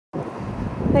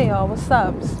Hey y'all, what's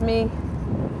up? It's me,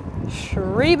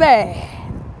 Shreebe.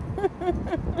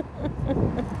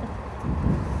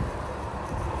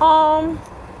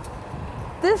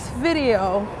 This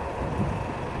video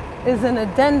is an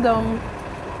addendum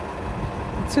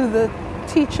to the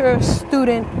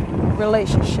teacher-student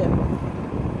relationship.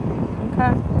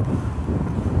 Okay?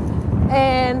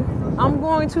 And I'm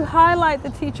going to highlight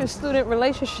the teacher-student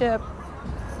relationship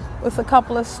with a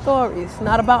couple of stories,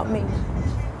 not about me.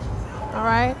 All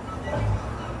right?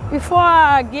 Before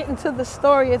I get into the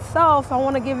story itself, I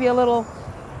want to give you a little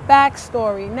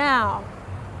backstory. Now,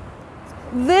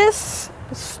 this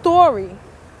story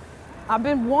I've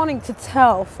been wanting to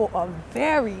tell for a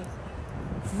very,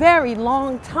 very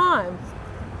long time.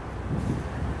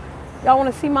 Y'all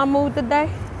want to see my mood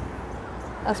today?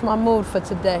 That's my mood for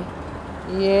today.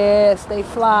 Yeah, stay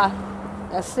fly.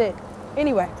 That's it.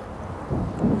 Anyway,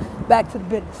 back to the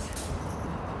business.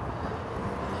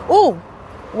 Ooh,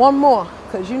 one more,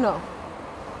 because you know.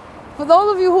 For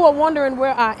those of you who are wondering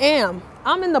where I am,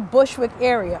 I'm in the Bushwick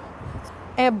area.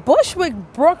 And Bushwick,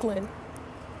 Brooklyn,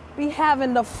 be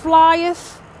having the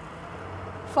flyest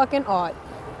fucking art.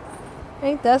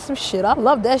 Ain't that some shit? I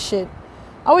love that shit.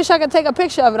 I wish I could take a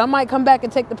picture of it. I might come back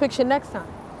and take the picture next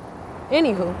time.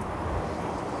 Anywho.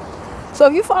 So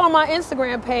if you follow my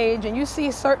Instagram page and you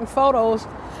see certain photos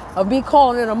of me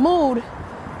calling it a mood,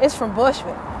 it's from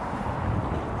Bushwick.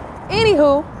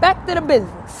 Anywho, back to the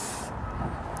business.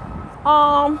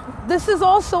 This is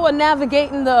also a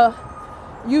navigating the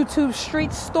YouTube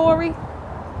street story,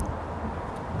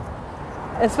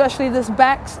 especially this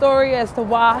backstory as to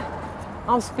why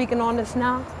I'm speaking on this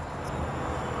now.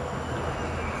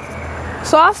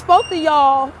 So I spoke to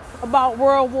y'all about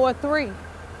World War III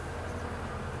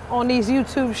on these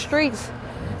YouTube streets,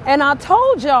 and I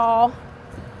told y'all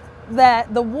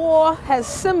that the war has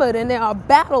simmered and there are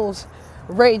battles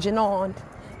raging on.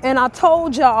 And I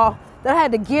told y'all that I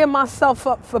had to gear myself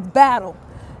up for battle.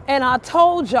 And I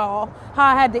told y'all how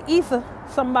I had to ether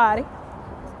somebody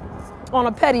on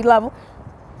a petty level.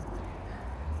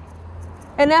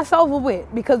 And that's over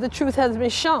with because the truth has been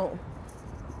shown.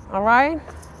 All right?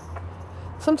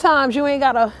 Sometimes you ain't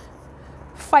got to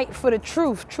fight for the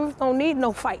truth. Truth don't need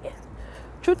no fighting.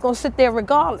 Truth gonna sit there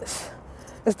regardless.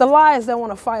 It's the liars that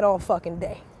want to fight all fucking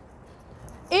day.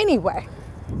 Anyway,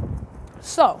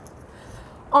 so,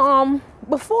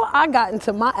 before I got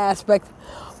into my aspect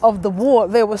of the war,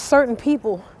 there were certain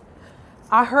people,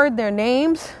 I heard their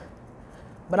names,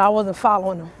 but I wasn't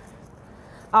following them.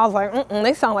 I was like,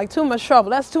 they sound like too much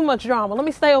trouble. That's too much drama. Let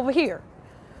me stay over here.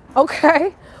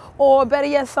 Okay? Or better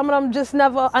yet, some of them just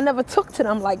I never took to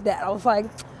them like that. I was like,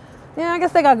 yeah, I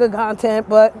guess they got good content,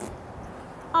 but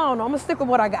I don't know. I'm going to stick with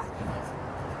what I got.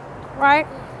 Right?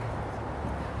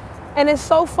 And it's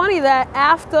so funny that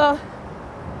after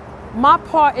my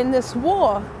part in this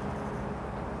war,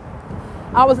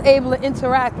 I was able to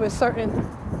interact with certain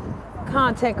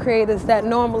content creators that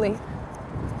normally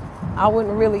I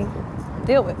wouldn't really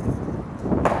deal with.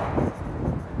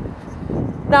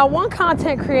 Now, one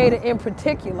content creator in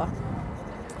particular,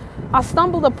 I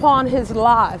stumbled upon his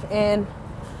live, and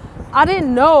I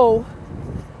didn't know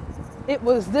it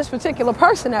was this particular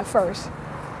person at first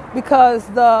because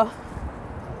the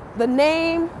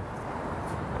name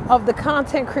of the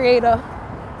content creator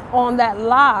on that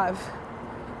live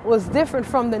was different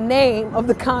from the name of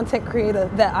the content creator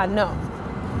that I know,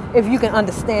 if you can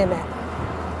understand that.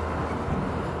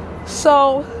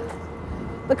 So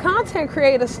the content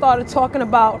creator started talking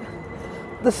about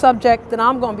the subject that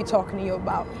I'm going to be talking to you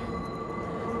about.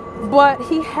 But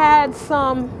he had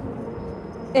some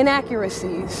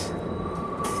inaccuracies.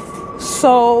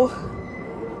 So,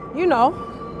 you know,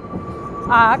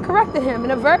 I corrected him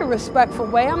in a very respectful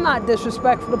way. I'm not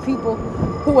disrespectful to people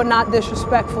who are not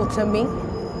disrespectful to me.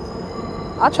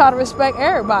 I try to respect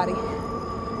everybody.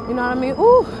 You know what I mean?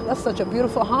 Ooh, that's such a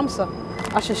beautiful hamsa.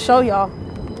 I should show y'all.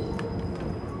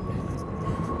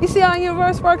 You see how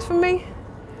universe works for me?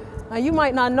 Now, you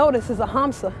might not know this is a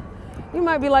hamsa. You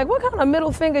might be like, what kind of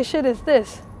middle finger shit is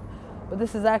this? But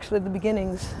this is actually the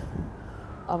beginnings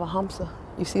of a hamsa.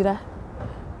 You see that?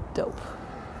 Dope.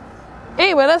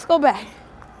 Anyway, let's go back.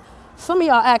 Some of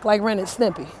y'all act like Ren and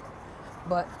Snippy,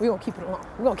 but we're going to keep it along.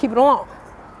 We're going to keep it along.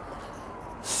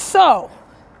 So,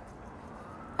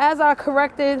 as I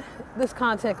corrected this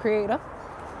content creator,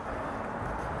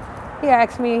 he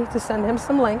asked me to send him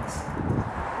some links,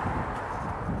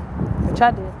 which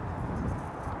I did.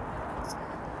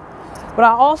 But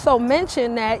I also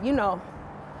mentioned that, you know,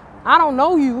 I don't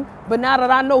know you, but now that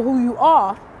I know who you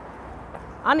are,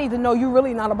 I need to know you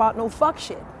really not about no fuck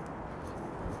shit.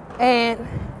 And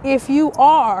if you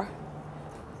are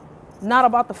not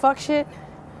about the fuck shit,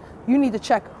 you need to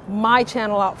check my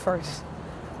channel out first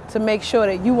to make sure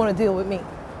that you want to deal with me.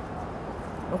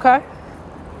 Okay?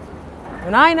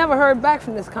 And I ain't never heard back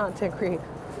from this content creator.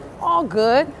 All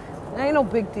good. That ain't no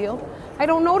big deal. I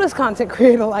don't know this content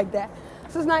creator like that.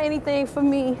 This is not anything for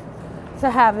me to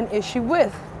have an issue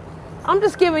with. I'm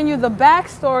just giving you the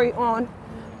backstory on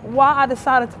why I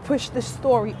decided to push this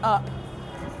story up.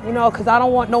 You know, because I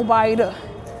don't want nobody to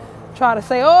try to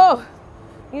say, oh,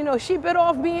 you know, she bit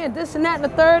off being this and that and the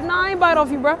third. Nah, I ain't bite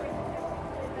off you, bro.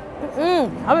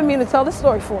 I've been meaning to tell this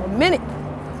story for a minute.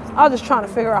 I was just trying to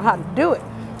figure out how to do it.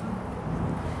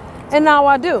 And now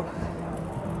I do.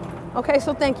 Okay,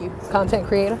 so thank you, content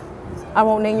creator. I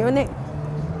won't name your name.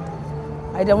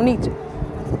 I don't need to.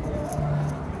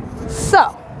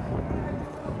 So,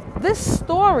 this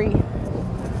story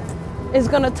is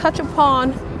going to touch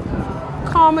upon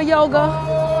Karma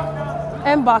Yoga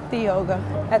and Bhakti Yoga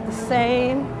at the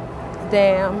same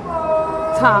damn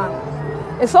time.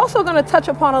 It's also going to touch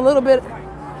upon a little bit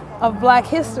of Black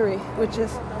history, which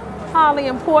is highly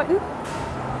important.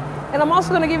 And I'm also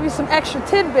going to give you some extra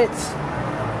tidbits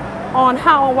on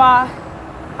how and why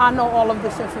I know all of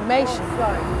this information.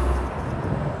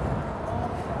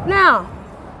 Now,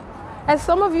 as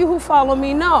some of you who follow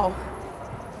me know,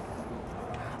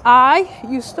 I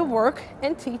used to work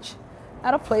and teach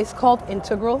at a place called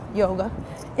Integral Yoga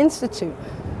Institute.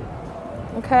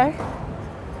 Okay?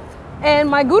 And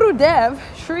my Guru Dev,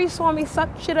 Sri Swami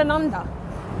Satchidananda,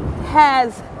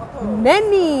 has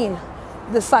many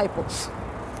disciples,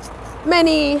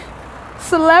 many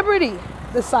celebrity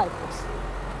disciples.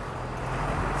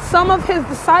 Some of his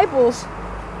disciples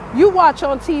you watch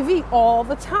on TV all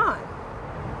the time.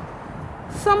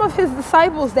 Some of his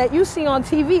disciples that you see on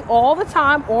TV all the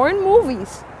time or in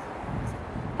movies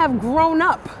have grown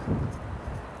up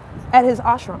at his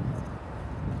ashram.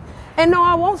 And no,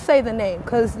 I won't say the name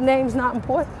because the name's not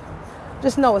important.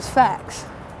 Just know it's facts.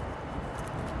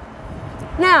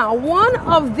 Now, one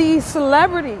of these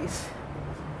celebrities,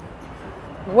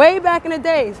 way back in the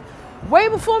days, way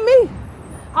before me.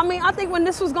 I mean, I think when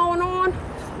this was going on,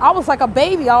 I was like a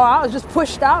baby. I was just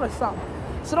pushed out or something.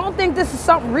 So don't think this is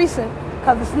something recent,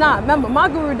 because it's not. Remember, my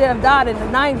Guru Dev died in the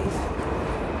 90s.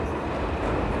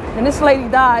 And this lady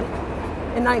died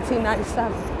in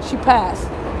 1997. She passed.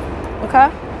 Okay?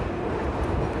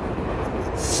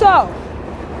 So,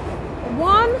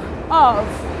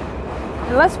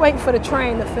 and let's wait for the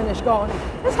train to finish going.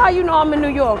 That's how you know I'm in New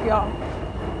York, y'all.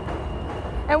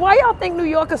 And why y'all think New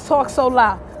Yorkers talk so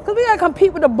loud? Because we got to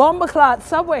compete with the bomber-clot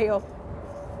subway, yo.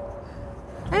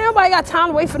 Ain't nobody got time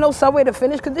to wait for no subway to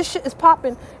finish because this shit is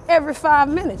popping every 5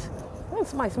 minutes.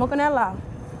 Somebody smoking that loud.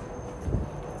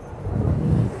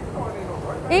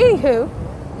 Anywho,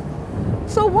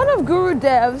 so one of Guru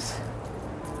Dev's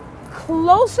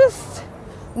closest,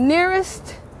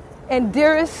 nearest, and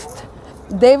dearest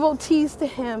devotees to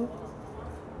him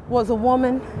was a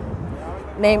woman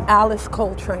named Alice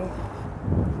Coltrane.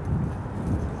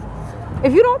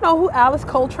 If you don't know who Alice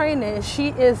Coltrane is, she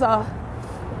is a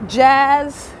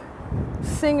jazz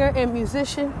singer and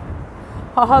musician.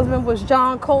 Her husband was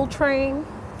John Coltrane,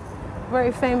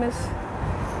 very famous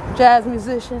jazz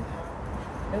musician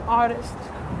and artist.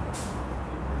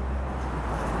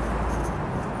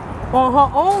 On her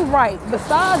own right,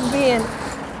 besides being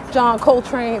John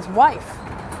Coltrane's wife,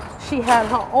 she had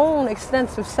her own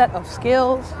extensive set of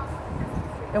skills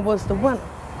and was the winner.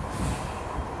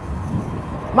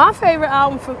 My favorite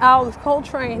album from Alice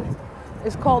Coltrane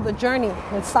is called The Journey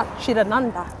in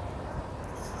Satchidananda,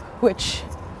 which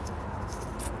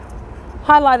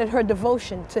highlighted her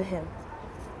devotion to him.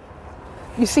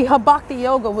 You see, her Bhakti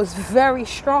Yoga was very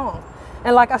strong.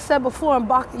 And like I said before, in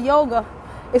Bhakti Yoga,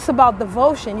 it's about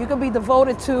devotion. You can be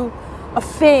devoted to a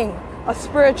thing, a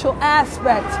spiritual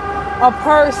aspect, a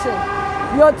person,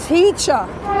 your teacher.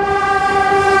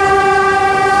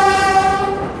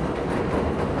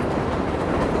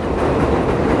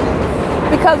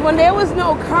 Because when there was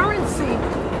no currency,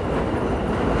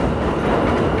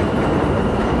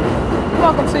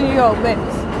 welcome to New York,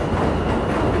 babies.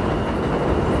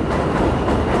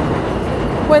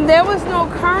 When there was no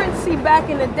currency back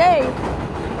in the day,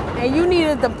 and you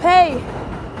needed to pay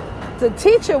the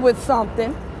teacher with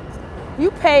something, you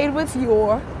paid with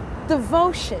your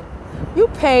devotion. You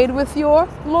paid with your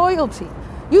loyalty.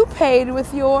 You paid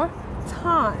with your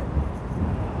time.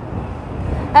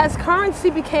 As currency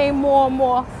became more and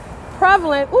more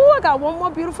prevalent, ooh, I got one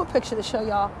more beautiful picture to show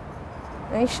y'all.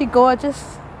 Ain't she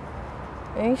gorgeous?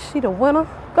 Ain't she the winner?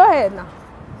 Go ahead now.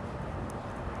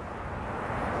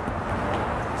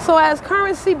 So as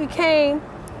currency became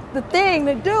the thing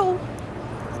to do,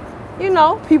 you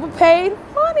know, people paid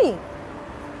money.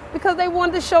 because they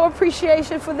wanted to show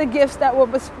appreciation for the gifts that were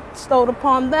bestowed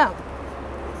upon them.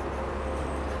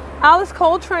 Alice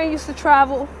Coltrane used to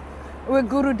travel with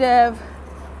Gurudev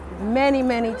many,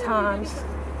 many times.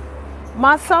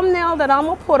 My thumbnail that I'm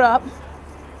gonna put up,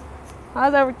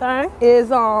 how's everything, is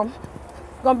gonna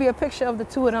be a picture of the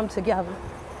two of them together.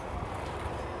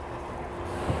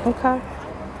 Okay.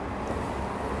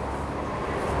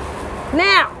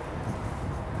 Now,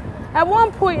 at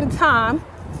one point in time,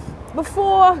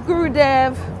 before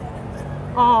Gurudev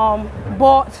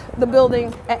bought the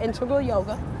building at Integral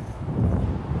Yoga,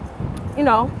 you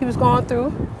know, he was going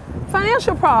through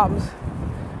financial problems.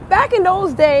 Back in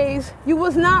those days, you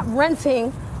was not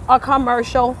renting a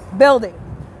commercial building.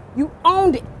 You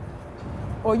owned it,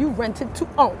 or you rented to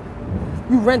own.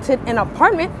 You rented an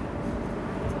apartment.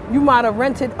 You might have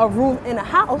rented a room in a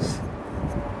house,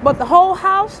 but the whole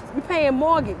house, you paying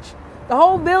mortgage. The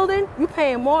whole building, you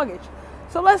paying mortgage.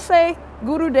 So let's say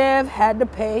Gurudev had to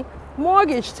pay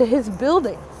mortgage to his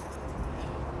building.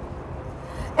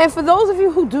 And for those of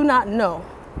you who do not know,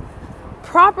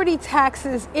 property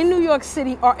taxes in New York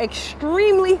City are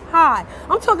extremely high.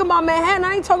 I'm talking about Manhattan,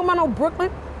 I ain't talking about no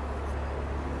Brooklyn.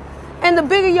 And the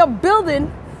bigger your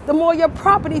building, the more your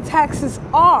property taxes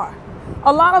are.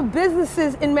 A lot of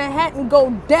businesses in Manhattan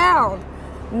go down,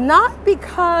 not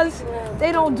because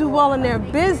they don't do well in their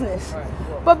business,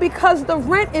 but because the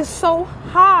rent is so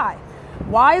high.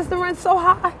 Why is the rent so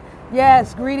high?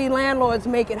 Yes, greedy landlords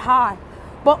make it high,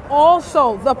 but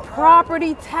also the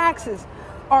property taxes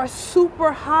are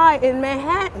super high in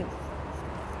Manhattan.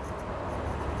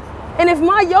 And if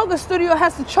my yoga studio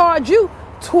has to charge you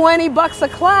 $20 a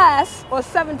class or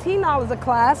 $17 a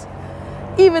class,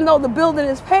 even though the building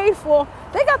is paid for,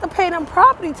 they got to pay them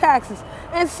property taxes.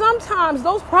 And sometimes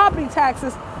those property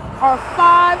taxes are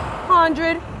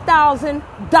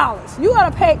 $500,000. You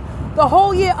got to pay the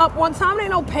whole year up one time. There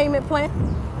ain't no payment plan.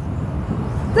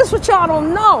 This is what y'all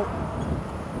don't know.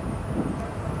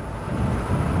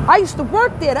 I used to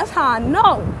work there. That's how I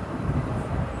know.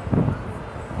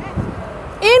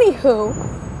 Anywho,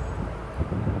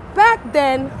 back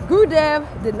then, Gurudev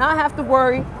did not have to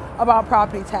worry about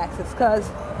property taxes because,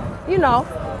 you know,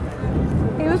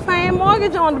 he was paying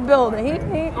mortgage on the building.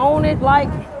 He owned it like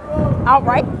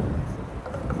outright.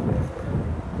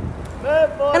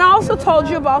 And I also told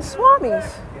you about Swamis.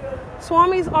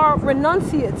 Swamis are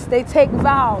renunciates. They take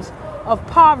vows of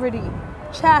poverty,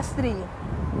 chastity,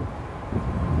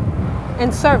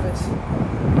 and service.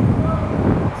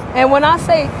 And when I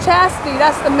say chastity,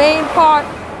 that's the main part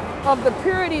of the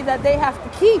purity that they have to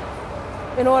keep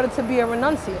in order to be a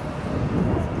renunciate.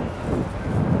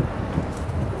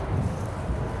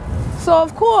 So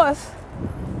of course,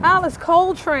 Alice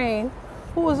Coltrane,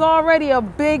 who was already a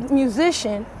big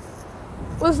musician,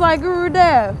 was like,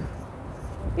 Gurudev,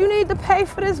 you need to pay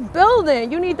for this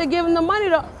building. You need to give him the money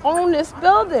to own this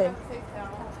building.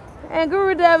 And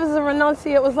Gurudev, as a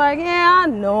renunciate, was like, yeah, I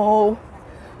know.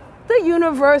 The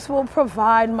universe will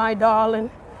provide, my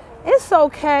darling. It's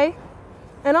okay.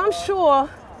 And I'm sure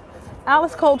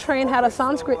Alice Coltrane had a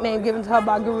Sanskrit name given to her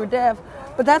by Gurudev,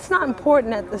 but that's not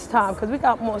important at this time because we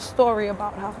got more story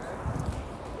about her.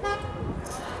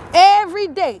 Every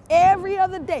day, every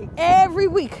other day, every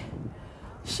week,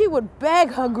 she would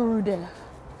beg her Gurudev,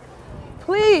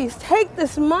 please take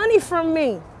this money from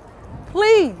me.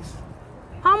 Please.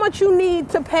 How much you need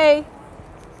to pay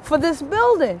for this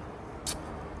building?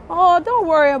 Oh, don't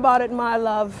worry about it, my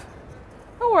love.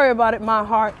 Don't worry about it, my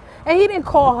heart. And he didn't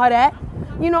call her that.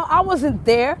 You know, I wasn't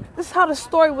there. This is how the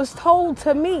story was told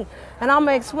to me. And I'm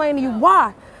going to explain to you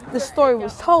why the story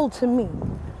was told to me.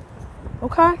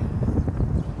 Okay?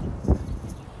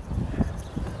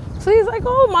 So he's like,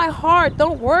 oh, my heart,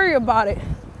 don't worry about it.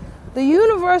 The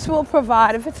universe will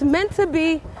provide. If it's meant to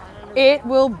be, it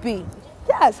will be.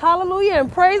 Yes, hallelujah,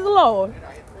 and praise the Lord.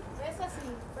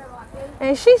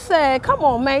 And she said, come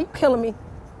on, man, you're killing me.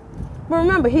 But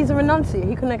remember, he's a renunciate.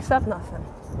 He couldn't accept nothing.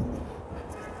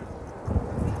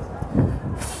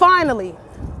 Finally,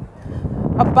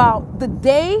 about the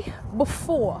day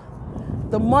before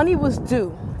the money was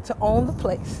due to own the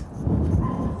place,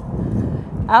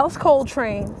 Alice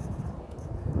Coltrane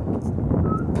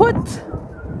put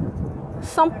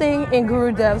something in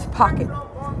Gurudev's pocket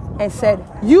and said,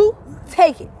 you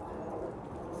take it.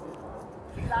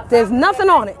 There's nothing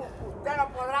on it.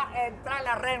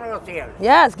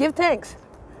 Yes, give thanks.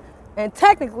 And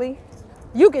technically,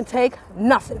 you can take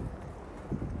nothing.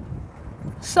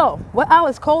 So, what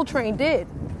Alice Coltrane did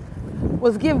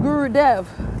was give Gurudev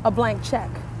a blank check.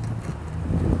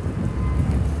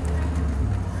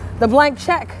 The blank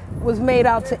check was made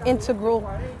out to Integral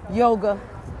Yoga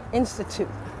Institute.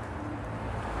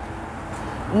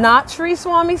 Not Sri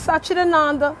Swami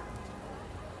Satchidananda,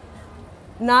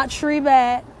 not Sri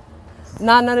Bad,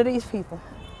 not none of these people.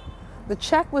 The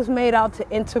check was made out to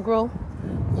Integral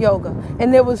Yoga,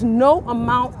 and there was no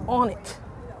amount on it.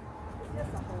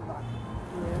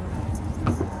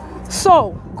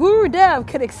 So Guru Dev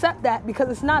could accept that because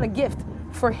it's not a gift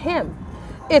for him.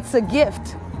 It's a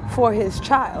gift for his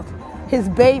child, his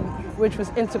baby, which was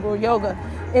Integral Yoga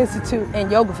Institute in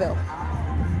Yogaville.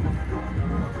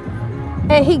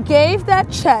 And he gave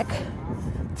that check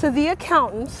to the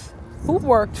accountants who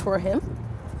worked for him.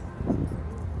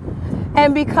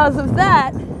 And because of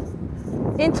that,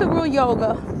 Integral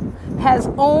Yoga has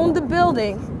owned the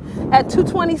building at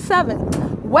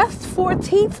 227 West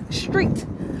 14th Street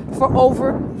for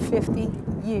over 50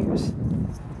 years.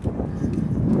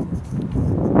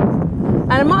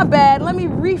 And my bad, let me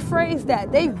rephrase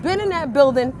that. They've been in that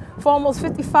building for almost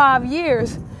 55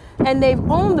 years, and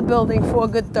they've owned the building for a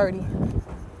good 30,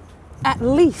 at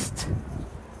least.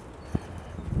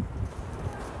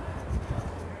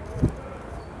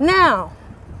 Now,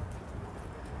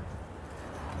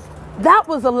 that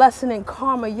was a lesson in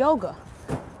karma yoga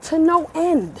to no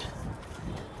end.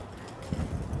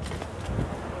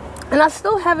 And I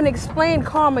still haven't explained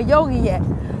karma yoga yet,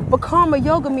 but karma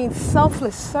yoga means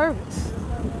selfless service.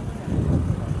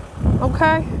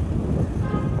 Okay?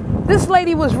 This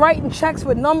lady was writing checks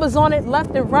with numbers on it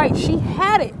left and right. She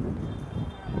had it.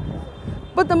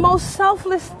 But the most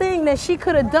selfless thing that she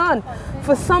could have done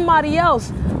for somebody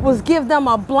else was give them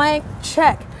a blank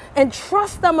check and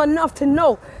trust them enough to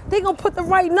know they're going to put the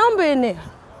right number in there.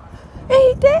 And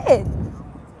he did.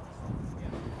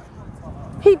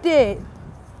 He did.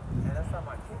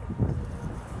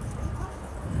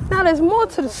 Now there's more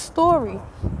to the story,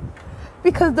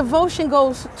 because devotion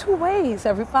goes two ways,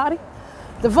 everybody.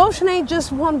 Devotion ain't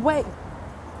just one way.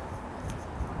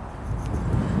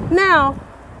 Now,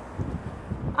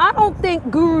 I don't think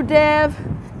Guru Dev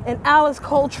and Alice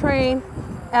Coltrane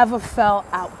ever fell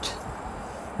out.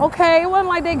 Okay, it wasn't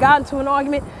like they got into an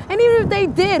argument. And even if they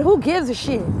did, who gives a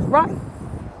shit, right?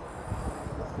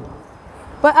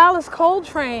 But Alice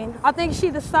Coltrane, I think she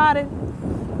decided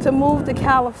to move to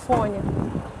California.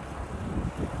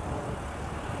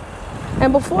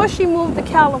 And before she moved to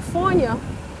California,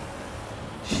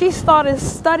 she started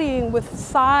studying with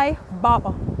Sai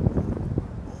Baba.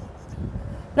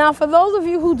 Now, for those of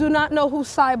you who do not know who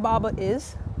Sai Baba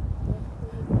is,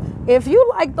 if you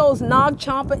like those Nag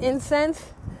Champa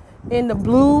incense in the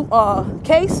blue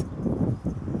case,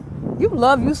 you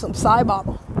love you some Sai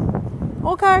Baba.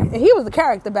 Okay? And he was a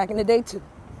character back in the day too.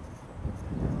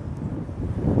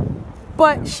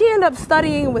 But she ended up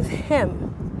studying with him.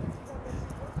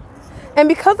 And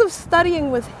because of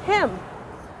studying with him,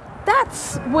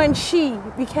 that's when she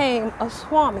became a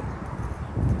Swami.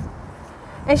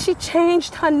 And she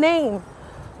changed her name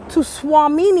to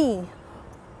Swamini.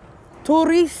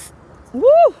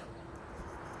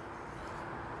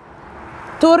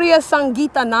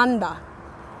 Turiyasangitananda.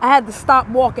 I had to stop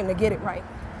walking to get it right.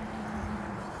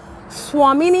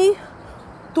 Swamini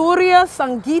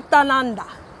Turiyasangitananda.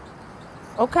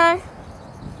 Okay?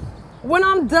 When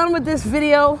I'm done with this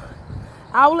video,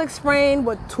 I will explain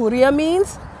what Turiya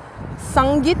means,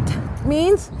 Sangit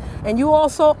means, and you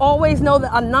also always know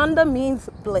that Ananda means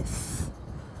bliss.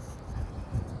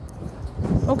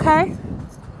 Okay?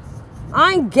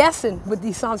 I ain't guessing with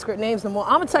these Sanskrit names no more.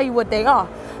 I'm going to tell you what they are,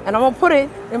 and I'm going to put it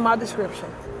in my description.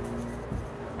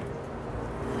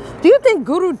 Do you think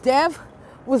Guru Dev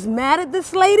was mad at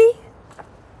this lady?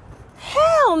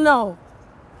 Hell no.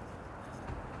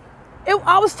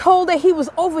 I was told that he was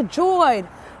overjoyed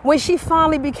when she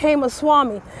finally became a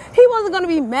Swami. He wasn't going to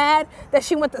be mad that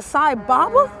she went to Sai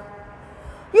Baba.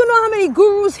 You know how many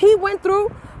gurus he went through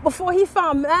before he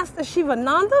found Master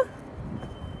Shivananda?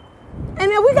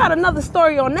 And then we got another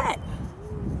story on that.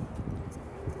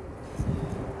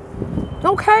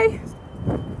 Okay?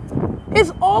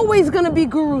 It's always going to be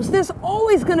gurus. There's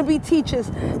always going to be teachers.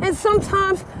 And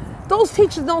sometimes those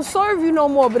teachers don't serve you no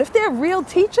more. But if they're real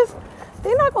teachers,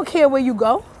 they're not going to care where you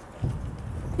go.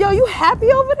 Yo, you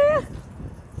happy over there?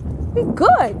 Be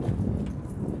good.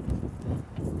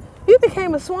 You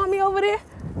became a Swami over there?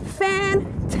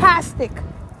 Fantastic.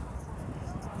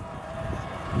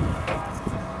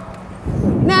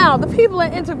 Now, the people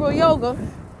at Integral Yoga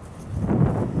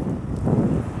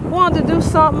wanted to do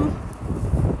something,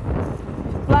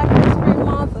 Black History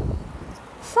Month, or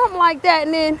something like that.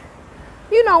 And then,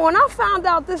 you know, when I found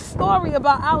out this story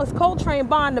about Alice Coltrane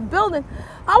buying the building,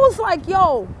 I was like,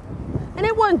 yo, and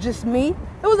it wasn't just me.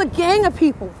 It was a gang of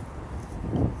people.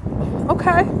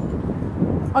 Okay?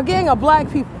 A gang of black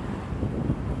people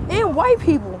and white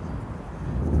people.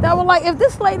 that were like, if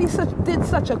this lady did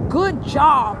such a good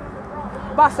job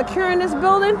by securing this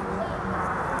building,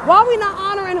 why are we not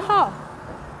honoring her?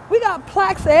 We got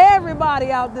plaques of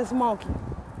everybody out this monkey.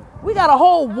 We got a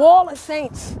whole wall of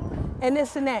saints and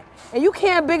this and that. And you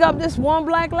can't big up this one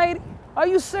black lady? Are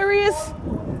you serious?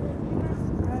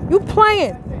 You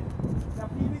playing.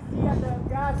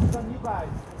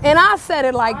 And I said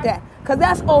it like that, because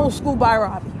that's old school by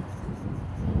Robbie.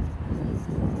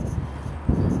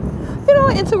 You know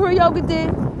what Integral Yoga did?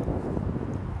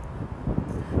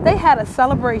 They had a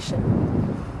celebration.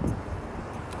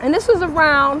 And this was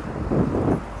around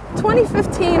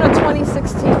 2015 or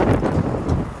 2016.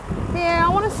 Yeah, I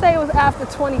want to say it was after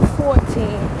 2014.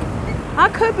 I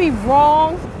could be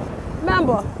wrong.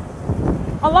 Remember,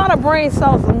 a lot of brain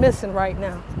cells are missing right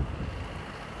now.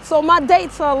 So my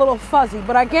dates are a little fuzzy,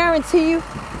 but I guarantee you,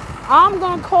 I'm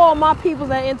going to call my peoples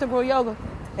at Integral Yoga,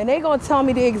 and they're going to tell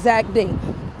me the exact date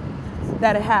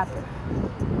that it happened.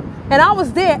 And I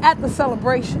was there at the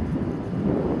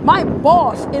celebration. My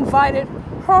boss invited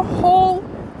her whole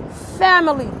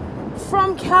family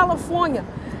from California.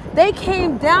 They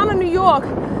came down to New York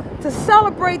to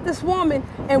celebrate this woman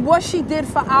and what she did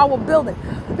for our building.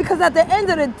 Because at the end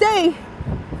of the day,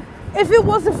 if it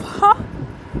wasn't for her,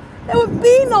 there would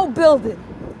be no building.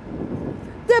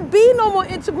 There'd be no more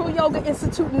Integral Yoga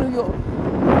Institute in New York.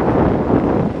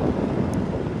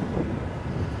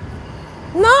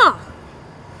 Nah.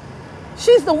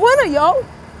 She's the winner, yo.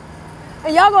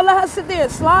 And y'all gonna let her sit there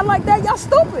and slide like that? Y'all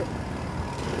stupid.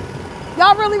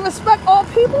 Y'all really respect all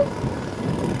people?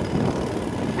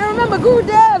 And remember, Guru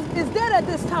Dev is dead at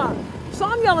this time. So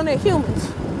I'm yelling at humans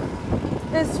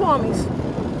and swamis.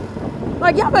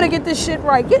 Like, y'all better get this shit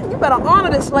right. You better honor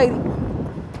this lady.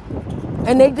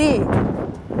 And they did.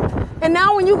 And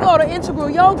now when you go to Integral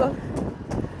Yoga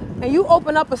and you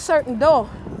open up a certain door,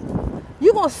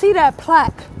 you're going to see that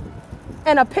plaque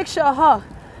and a picture of her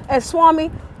as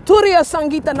Swami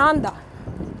Turiyasangitananda.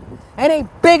 And they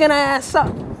bigging her ass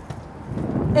up.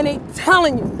 And they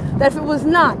telling you that if it was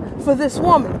not for this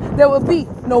woman, there would be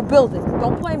no building.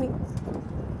 Don't play me.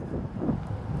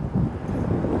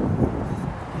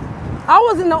 I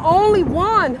wasn't the only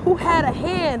one who had a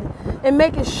hand in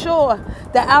making sure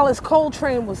that Alice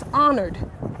Coltrane was honored.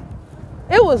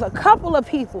 It was a couple of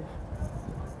people.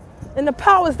 And the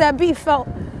powers that be felt,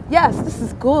 yes, this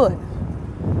is good.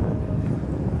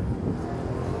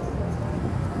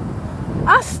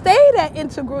 I stayed at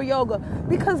Integral Yoga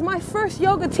because my first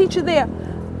yoga teacher there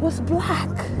was black.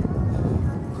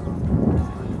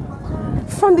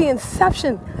 From the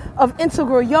inception of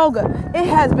Integral Yoga, it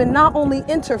has been not only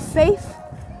interfaith,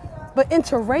 but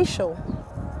interracial.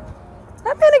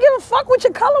 That man didn't give a fuck what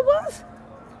your color was.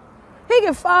 He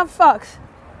give 5 fucks.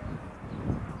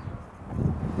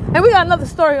 And we got another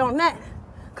story on that,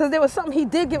 because there was something he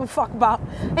did give a fuck about,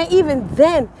 and even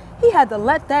then, he had to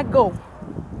let that go.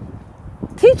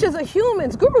 Teachers are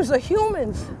humans. Gurus are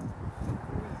humans.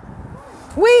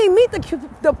 We ain't meet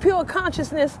the pure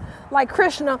consciousness like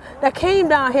Krishna that came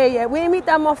down here yet. We ain't meet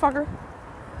that motherfucker.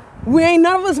 We ain't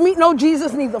none of us meet no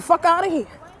Jesus neither. Fuck out of here.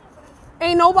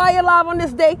 Ain't nobody alive on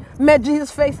this day met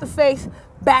Jesus face to face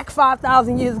back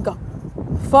 5,000 years ago.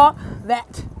 Fuck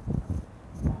that.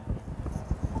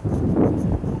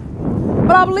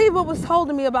 But I believe what was told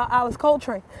to me about Alice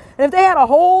Coltrane. And if they had a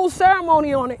whole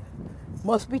ceremony on it,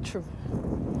 must be true.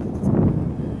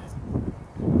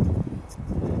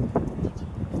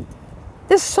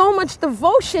 There's so much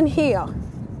devotion here.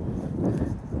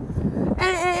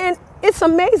 And it's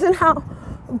amazing how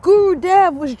Guru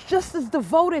Dev was just as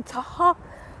devoted to her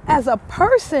as a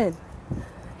person.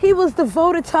 He was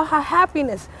devoted to her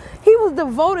happiness. He was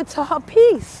devoted to her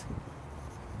peace.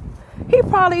 He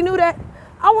probably knew that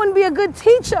I wouldn't be a good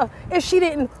teacher if she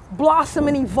didn't blossom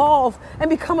and evolve and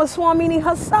become a Swamini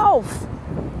herself.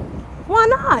 Why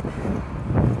not?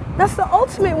 That's the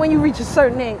ultimate when you reach a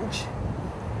certain age.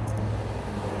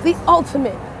 The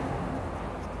ultimate.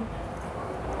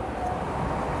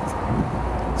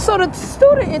 So the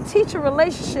student and teacher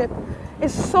relationship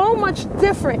is so much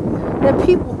different than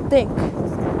people think.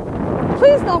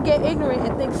 Please don't get ignorant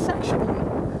and think sexually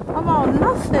about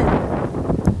nothing.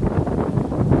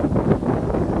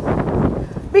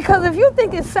 Because if you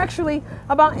think it's sexually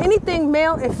about anything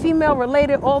male and female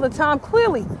related all the time,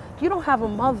 clearly you don't have a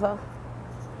mother,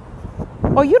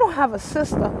 or you don't have a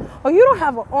sister, or you don't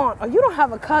have an aunt, or you don't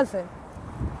have a cousin.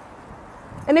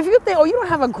 And if you think, or you don't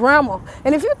have a grandma,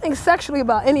 and if you think sexually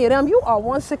about any of them, you are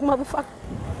one sick motherfucker.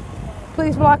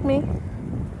 Please block me.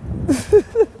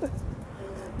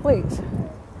 Please.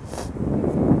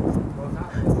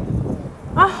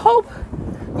 I hope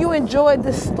you enjoyed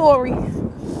this story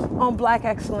on Black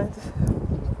excellence.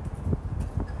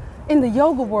 in the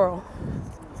yoga world.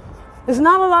 There's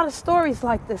not a lot of stories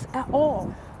like this at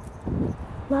all.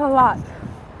 Not a lot.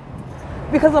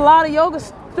 Because a lot of yoga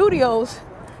studios,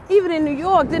 even in New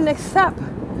York, didn't accept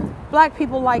black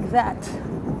people like that.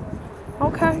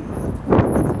 Okay?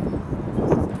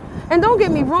 And don't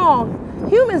get me wrong,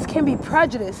 humans can be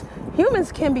prejudiced.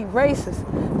 Humans can be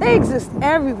racist. They exist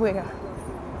everywhere.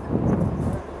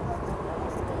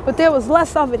 But there was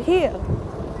less of it here.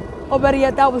 Or better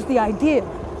yet, that was the idea.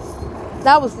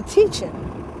 That was the teaching.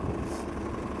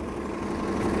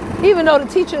 Even though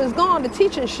the teacher is gone, the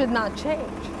teaching should not change.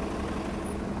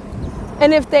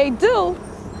 And if they do,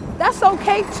 that's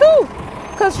okay too.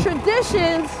 Because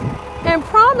traditions and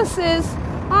promises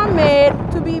are made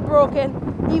to be broken,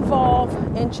 evolve,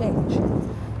 and change.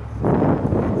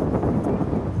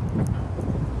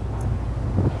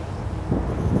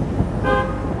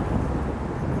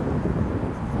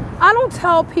 I don't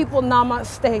tell people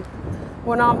namaste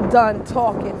when I'm done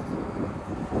talking.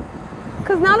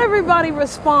 Because not everybody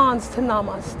responds to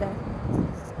namaste.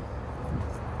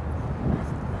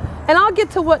 And I'll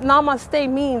get to what namaste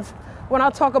means when I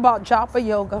talk about japa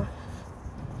yoga.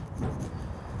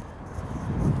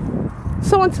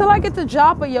 So until I get to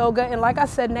japa yoga, and like I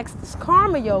said, next is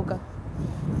karma yoga,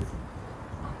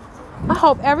 I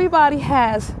hope everybody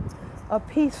has a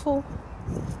peaceful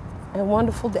and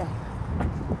wonderful day.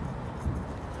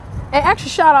 And extra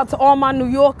shout out to all my New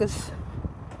Yorkers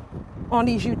on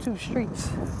these YouTube streets.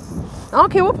 I don't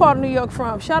care what part of New York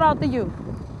from. Shout out to you.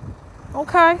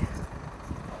 Okay?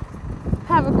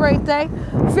 Have a great day.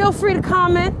 Feel free to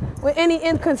comment with any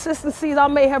inconsistencies I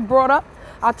may have brought up.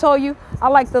 I told you, I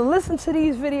like to listen to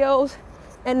these videos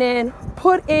and then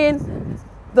put in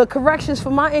the corrections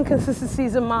for my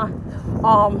inconsistencies in my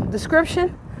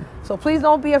description. So please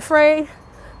don't be afraid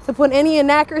to put any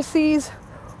inaccuracies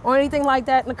or anything like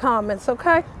that in the comments,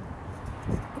 okay?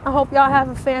 I hope y'all have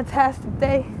a fantastic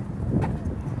day.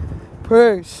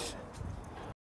 Peace.